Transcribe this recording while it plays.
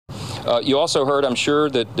You also heard, I'm sure,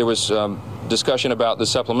 that there was discussion about the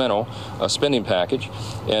supplemental spending package,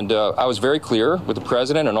 and I was very clear with the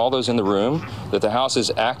president and all those in the room that the House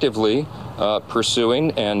is actively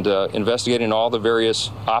pursuing and investigating all the various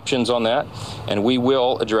options on that, and we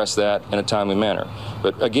will address that in a timely manner.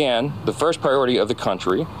 But again, the first priority of the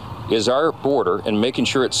country is our border and making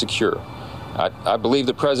sure it's secure. I believe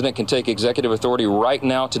the president can take executive authority right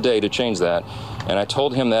now today to change that, and I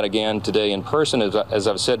told him that again today in person, as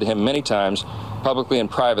I've said to him many times, publicly and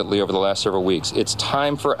privately over the last several weeks. It's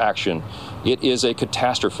time for action. It is a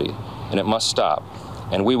catastrophe, and it must stop.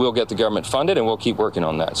 And we will get the government funded, and we'll keep working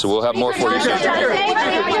on that. So we'll have more for you soon.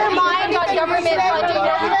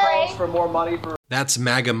 That's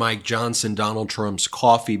MAGA Mike Johnson, Donald Trump's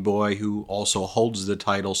coffee boy, who also holds the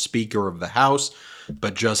title Speaker of the House,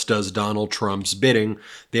 but just does Donald Trump's bidding.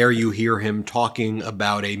 There you hear him talking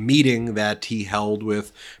about a meeting that he held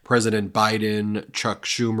with President Biden, Chuck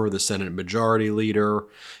Schumer, the Senate Majority Leader.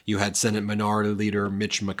 You had Senate Minority Leader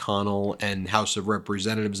Mitch McConnell and House of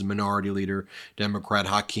Representatives Minority Leader Democrat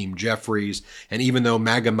Hakeem Jeffries. And even though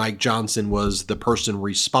MAGA Mike Johnson was the person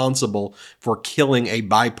responsible for killing a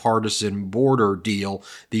bipartisan border deal,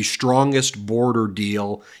 the strongest border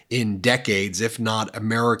deal in decades, if not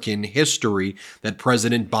American history, that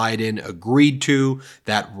President Biden agreed to,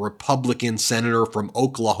 that Republican Senator from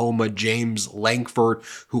Oklahoma, James Lankford,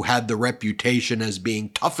 who had the reputation as being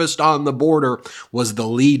toughest on the border, was the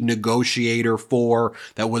lead negotiator for,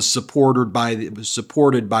 that was supported by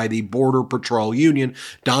the Border Patrol Union.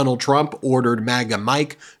 Donald Trump ordered MAGA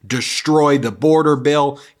Mike destroy the border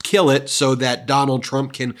bill, kill it, so that Donald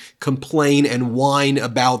Trump can complain and whine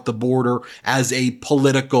about the border as a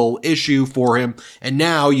political issue for him. And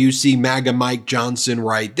now you see MAGA Mike Johnson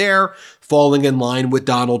right there falling in line with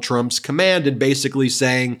Donald Trump's command and basically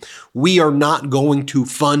saying, we are not going to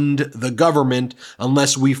fund the government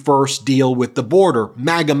unless we first deal with the border.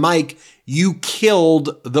 MAGA Mike, you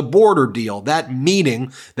killed the border deal. That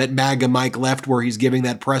meeting that MAGA Mike left, where he's giving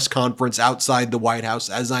that press conference outside the White House,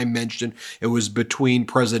 as I mentioned, it was between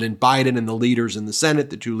President Biden and the leaders in the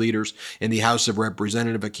Senate, the two leaders in the House of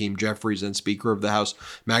Representatives, Hakeem Jeffries, and Speaker of the House,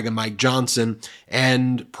 MAGA Mike Johnson.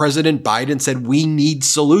 And President Biden said, we need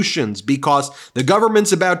solutions because the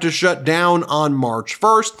government's about to shut down on March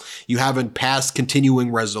 1st. You haven't passed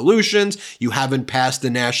continuing resolutions. You haven't passed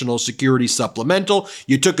the National Security Supplemental.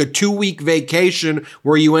 You took a 2-week vacation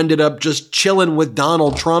where you ended up just chilling with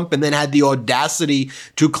Donald Trump and then had the audacity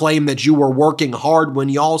to claim that you were working hard when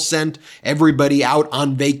y'all sent everybody out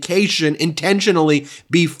on vacation intentionally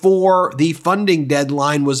before the funding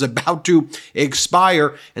deadline was about to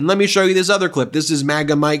expire. And let me show you this other clip. This is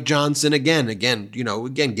MAGA Mike Johnson again,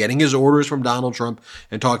 getting his orders from Donald Trump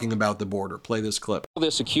and talking about the border. Play this clip.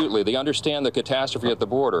 This acutely. They understand the catastrophe at the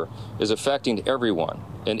border is affecting everyone,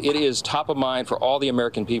 and it is top of mind for all the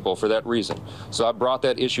American people for that reason. So I brought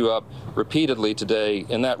that issue up repeatedly today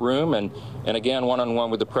in that room and again one-on-one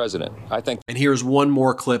with the president. And here's one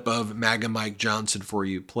more clip of MAGA Mike Johnson for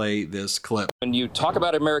you. Play this clip. When you talk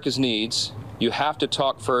about America's needs, you have to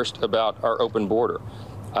talk first about our open border.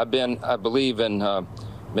 I've been, I believe, in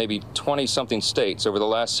maybe 20-something states over the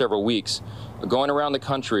last several weeks, going around the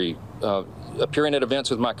country, appearing at events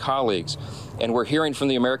with my colleagues, and we're hearing from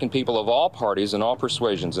the American people of all parties and all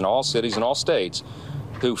persuasions in all cities and all states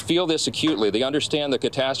who feel this acutely. They understand the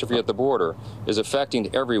catastrophe at the border is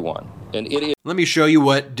affecting everyone. And it is. Let me show you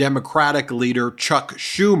what Democratic leader Chuck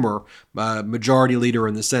Schumer, majority leader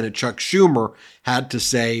in the Senate, Chuck Schumer, had to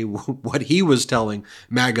say, what he was telling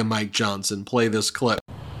MAGA Mike Johnson. Play this clip.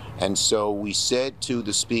 And so we said to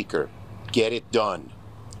the speaker, get it done.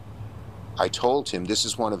 I told him this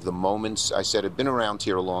is one of the moments, I said, I've been around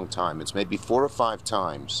here a long time. It's maybe 4 or 5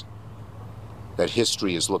 times that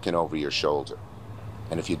history is looking over your shoulder.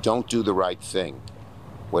 And if you don't do the right thing,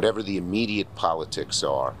 whatever the immediate politics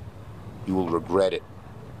are, you will regret it.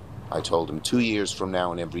 I told him 2 years from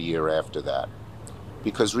now and every year after that.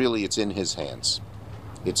 Because really it's in his hands.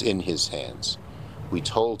 It's in his hands. We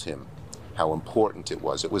told him how important it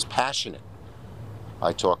was. It was passionate.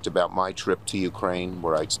 I talked about my trip to Ukraine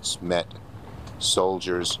where I met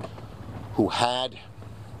soldiers who had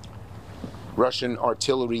Russian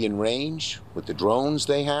artillery in range with the drones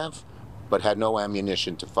they have, but had no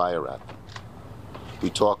ammunition to fire at them. We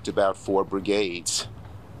talked about 4 brigades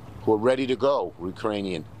who are ready to go,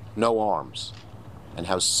 Ukrainian, no arms, and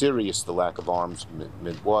how serious the lack of arms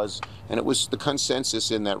was. And it was the consensus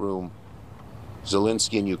in that room,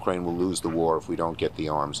 Zelensky and Ukraine will lose the war if we don't get the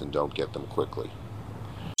arms and don't get them quickly.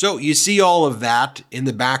 So you see all of that in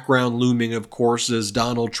the background looming, of course, is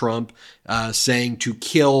Donald Trump saying to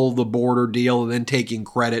kill the border deal and then taking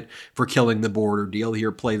credit for killing the border deal.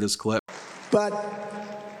 Here, play this clip. But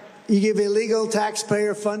you give illegal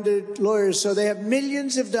taxpayer-funded lawyers, so they have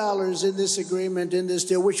millions of dollars in this agreement, in this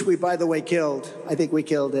deal, which we, by the way, killed. I think we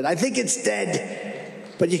killed it. I think it's dead.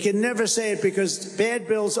 But you can never say it because bad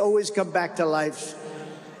bills always come back to life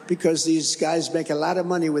because these guys make a lot of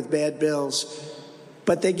money with bad bills.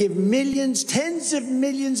 But they give millions, tens of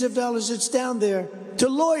millions of dollars, it's down there, to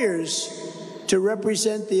lawyers to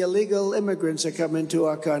represent the illegal immigrants that come into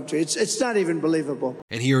our country. It's not even believable.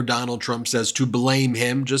 And here Donald Trump says to blame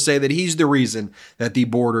him, just say that he's the reason that the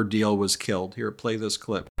border deal was killed. Here, play this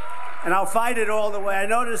clip. And I'll fight it all the way. I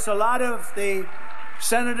notice a lot of the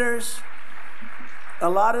senators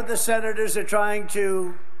are trying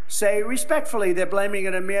to say respectfully they're blaming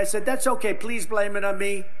it on me. I said, that's okay, please blame it on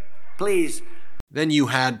me, please. Then you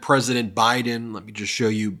had President Biden. Let me just show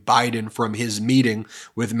you Biden from his meeting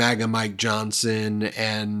with MAGA Mike Johnson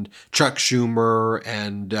and Chuck Schumer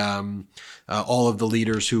and all of the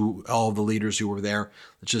leaders who were there.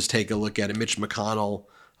 Let's just take a look at it. Mitch McConnell,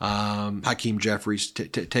 Hakeem Jeffries.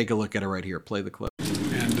 Take a look at it right here. Play the clip.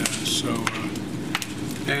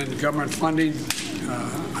 And government funding.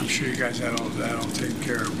 I'm sure you guys had all of that all taken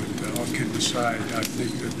care of. But all kidding aside, I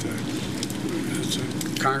think that. It's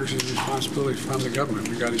Congress's responsibility to fund the government.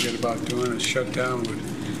 We got to get about doing a shutdown would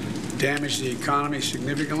damage the economy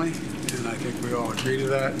significantly, and I think we all agree to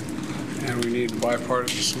that, and we need a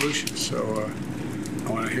bipartisan solution. So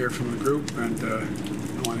I want to hear from the group, and I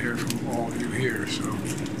want to hear from all of you here. So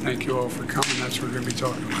thank you all for coming. That's what we're going to be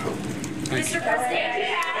talking about. Thank you.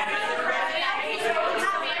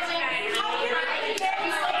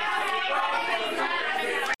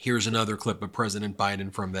 Here's another clip of President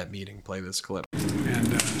Biden from that meeting. Play this clip.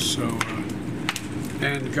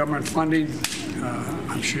 And government funding,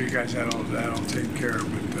 I'm sure you guys had all of that all taken care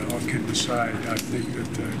of, but all kidding aside, I think that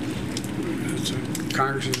it's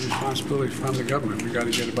Congress's responsibility to fund the government. We got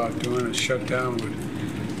to get about doing a shutdown would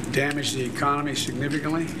damage the economy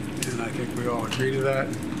significantly, and I think we all agree to that,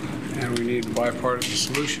 and we need a bipartisan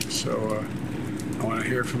solution. So I want to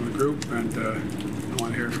hear from the group, and I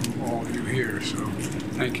want to hear from all of you here. So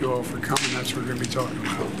thank you all for coming. That's what we're going to be talking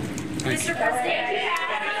about. Thank you.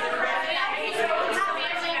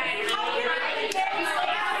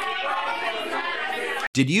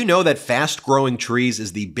 Did you know that Fast Growing Trees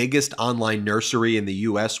is the biggest online nursery in the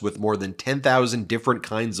U.S. with more than 10,000 different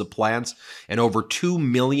kinds of plants and over 2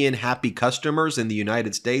 million happy customers in the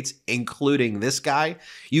United States, including this guy?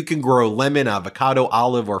 You can grow lemon, avocado,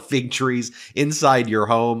 olive, or fig trees inside your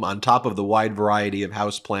home on top of the wide variety of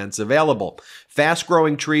houseplants available. Fast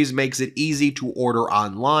Growing Trees makes it easy to order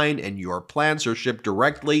online, and your plants are shipped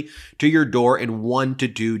directly to your door in 1 to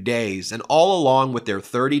 2 days. And all along with their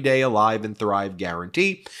 30-day Alive and Thrive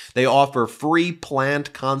guarantee, they offer free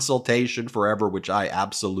plant consultation forever, which I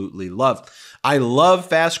absolutely love. I love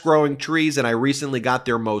Fast Growing Trees, and I recently got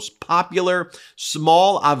their most popular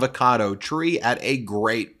small avocado tree at a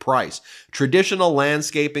great price. Traditional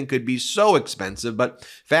landscaping could be so expensive, but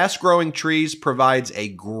Fast Growing Trees provides a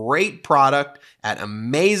great product at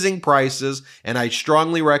amazing prices, and I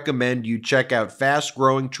strongly recommend you check out Fast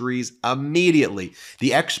Growing Trees immediately.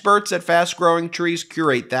 The experts at Fast Growing Trees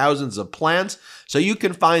curate thousands of plants, so you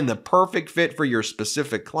can find the perfect fit for your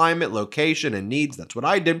specific climate, location, and needs. That's what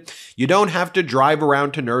I did. You don't have to drive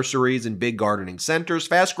around to nurseries and big gardening centers.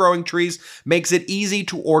 Fast Growing Trees makes it easy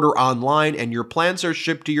to order online, and your plants are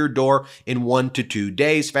shipped to your door in 1 to 2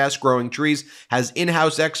 days. Fast Growing Trees has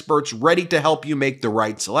in-house experts ready to help you make the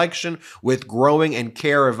right selection with growing and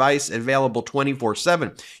care advice available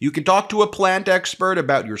 24/7. You can talk to a plant expert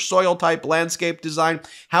about your soil type, landscape design,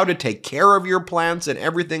 how to take care of your plants, and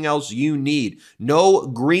everything else you need. No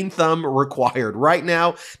green thumb required. Right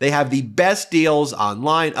now, they have the best deals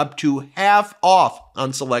online, up to half off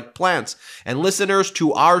on select plants. And listeners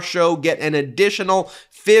to our show get an additional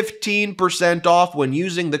 15% off when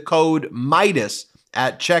using the code MIDAS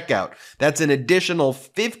at checkout. That's an additional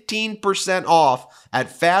 15% off at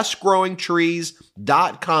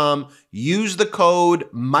fastgrowingtrees.com. Use the code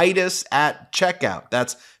MIDAS at checkout.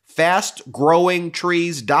 That's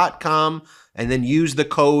fastgrowingtrees.com. and then use the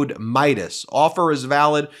code MIDAS. Offer is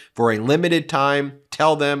valid for a limited time.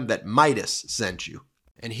 Tell them that Midas sent you.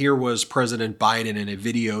 And here was President Biden in a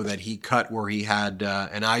video that he cut where he had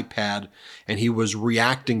an iPad and he was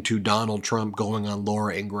reacting to Donald Trump going on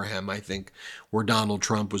Laura Ingraham, I think, where Donald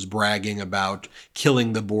Trump was bragging about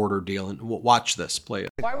killing the border deal. And watch this, play it.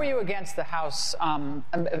 Why were you against the House,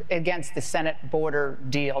 against the Senate border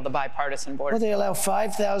deal, the bipartisan border? Well, they allow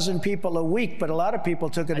 5,000 people a week, but a lot of people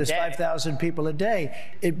took it as 5,000 people a day.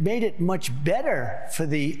 It made it much better for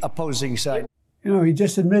the opposing side. You know, he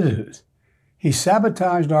just admitted it. He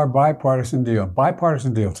sabotaged our bipartisan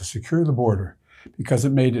deal to secure the border because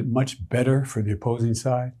it made it much better for the opposing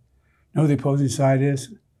side. You know who the opposing side is?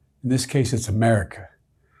 In this case, it's America.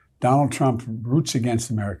 Donald Trump roots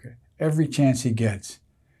against America every chance he gets.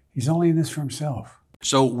 He's only in this for himself.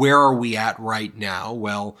 So where are we at right now?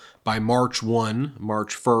 Well, by March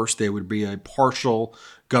 1st, there would be a partial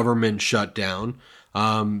government shutdown.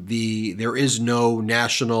 There is no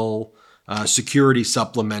national security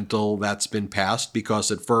supplemental that's been passed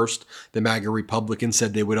because at first the MAGA Republicans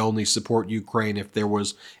said they would only support Ukraine if there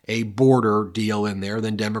was a border deal in there.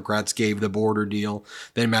 Then Democrats gave the border deal.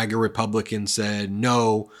 Then MAGA Republicans said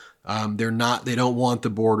no. They don't want the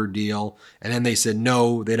border deal. And then they said,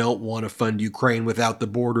 no, they don't want to fund Ukraine without the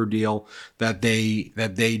border deal that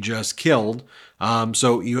they just killed.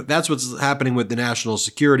 That's what's happening with the national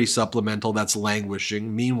security supplemental that's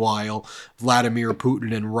languishing. Meanwhile, Vladimir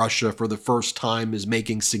Putin in Russia for the first time is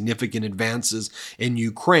making significant advances in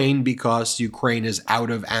Ukraine because Ukraine is out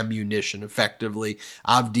of ammunition effectively.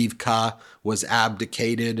 Avdiivka was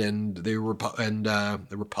abdicated and the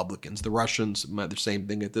Republicans, the Russians, the same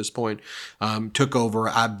thing at this point, took over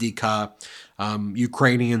Avdiivka.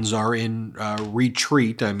 Ukrainians are in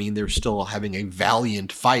retreat. I mean, they're still having a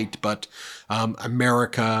valiant fight, but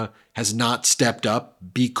America has not stepped up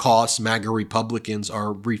because MAGA Republicans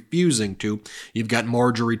are refusing to. You've got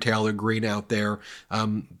Marjorie Taylor Greene out there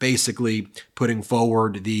basically putting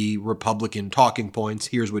forward the Republican talking points.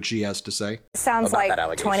 Here's what she has to say. Sounds like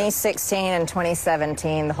 2016 and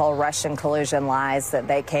 2017, the whole Russian collusion lies that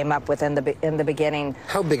they came up with in the beginning.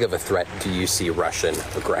 How big of a threat do you see Russian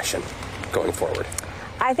aggression going forward?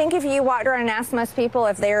 I think if you walked around and asked most people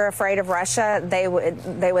if they're afraid of Russia, they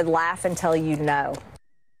would laugh and tell you no.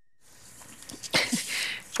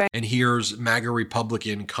 And here's MAGA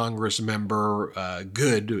Republican Congress member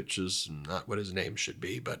Good, which is not what his name should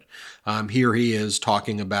be, but here he is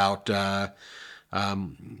talking about that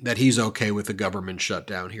he's okay with the government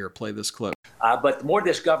shutdown. Here, play this clip. But the more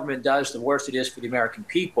this government does, the worse it is for the American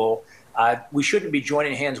people. We shouldn't be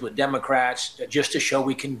joining hands with Democrats just to show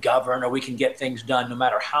we can govern or we can get things done, no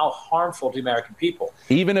matter how harmful to the American people.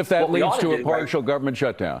 Even if that leads to a partial government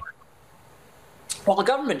shutdown. Well, the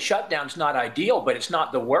government shutdown is not ideal, but it's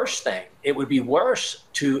not the worst thing. It would be worse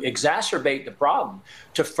to exacerbate the problem,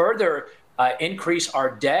 to further increase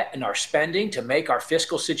our debt and our spending, to make our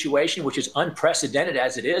fiscal situation, which is unprecedented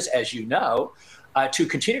as it is, as you know, to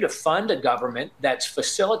continue to fund a government that's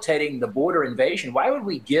facilitating the border invasion. Why would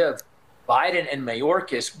we give Biden and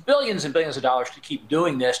Mayorkas billions and billions of dollars to keep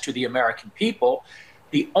doing this to the American people?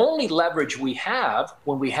 The only leverage we have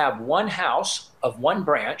when we have one house of one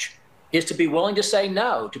branch is to be willing to say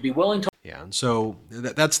no, to be willing to. Yeah, and so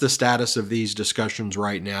that's the status of these discussions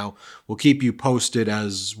right now. We'll keep you posted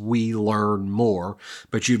as we learn more.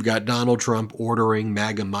 But you've got Donald Trump ordering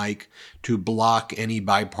MAGA Mike to block any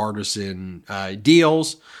bipartisan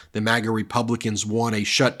deals. The MAGA Republicans want a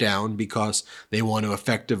shutdown because they want to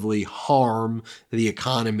effectively harm the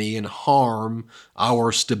economy and harm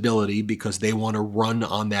our stability because they want to run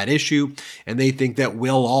on that issue. And they think that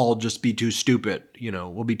we'll all just be too stupid. You know,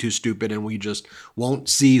 we'll be too stupid and we just won't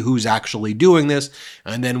see who's actually doing this.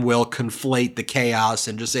 And then we'll conflate the chaos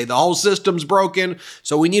and just say the whole system's broken.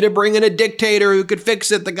 So we need to bring in a dictator who could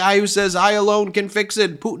fix it. The guy who says I alone can fix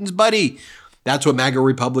it. Putin's buddy. That's what MAGA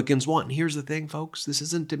Republicans want. And here's the thing, folks. This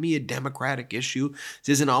isn't, to me, a Democratic issue. This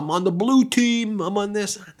isn't, I'm on the blue team, I'm on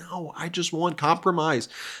this. No, I just want compromise.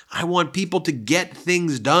 I want people to get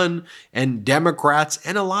things done. And Democrats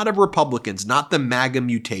and a lot of Republicans, not the MAGA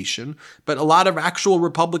mutation, but a lot of actual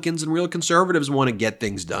Republicans and real conservatives want to get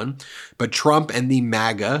things done. But Trump and the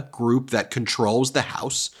MAGA group that controls the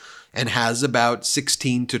House and has about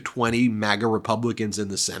 16 to 20 MAGA Republicans in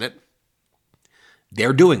the Senate,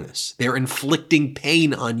 they're doing this. They're inflicting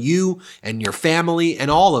pain on you and your family and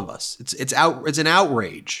all of us. It's an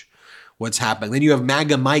outrage what's happening. Then you have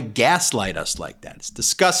MAGA Mike gaslight us like that. It's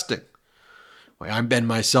disgusting. I'm Ben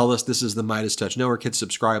Meiselas. This is the Midas Touch Network. Hit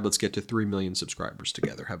subscribe. Let's get to 3 million subscribers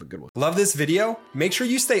together. Have a good one. Love this video? Make sure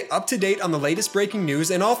you stay up to date on the latest breaking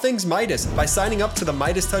news and all things Midas by signing up to the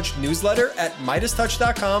Midas Touch newsletter at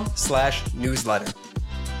MidasTouch.com/newsletter.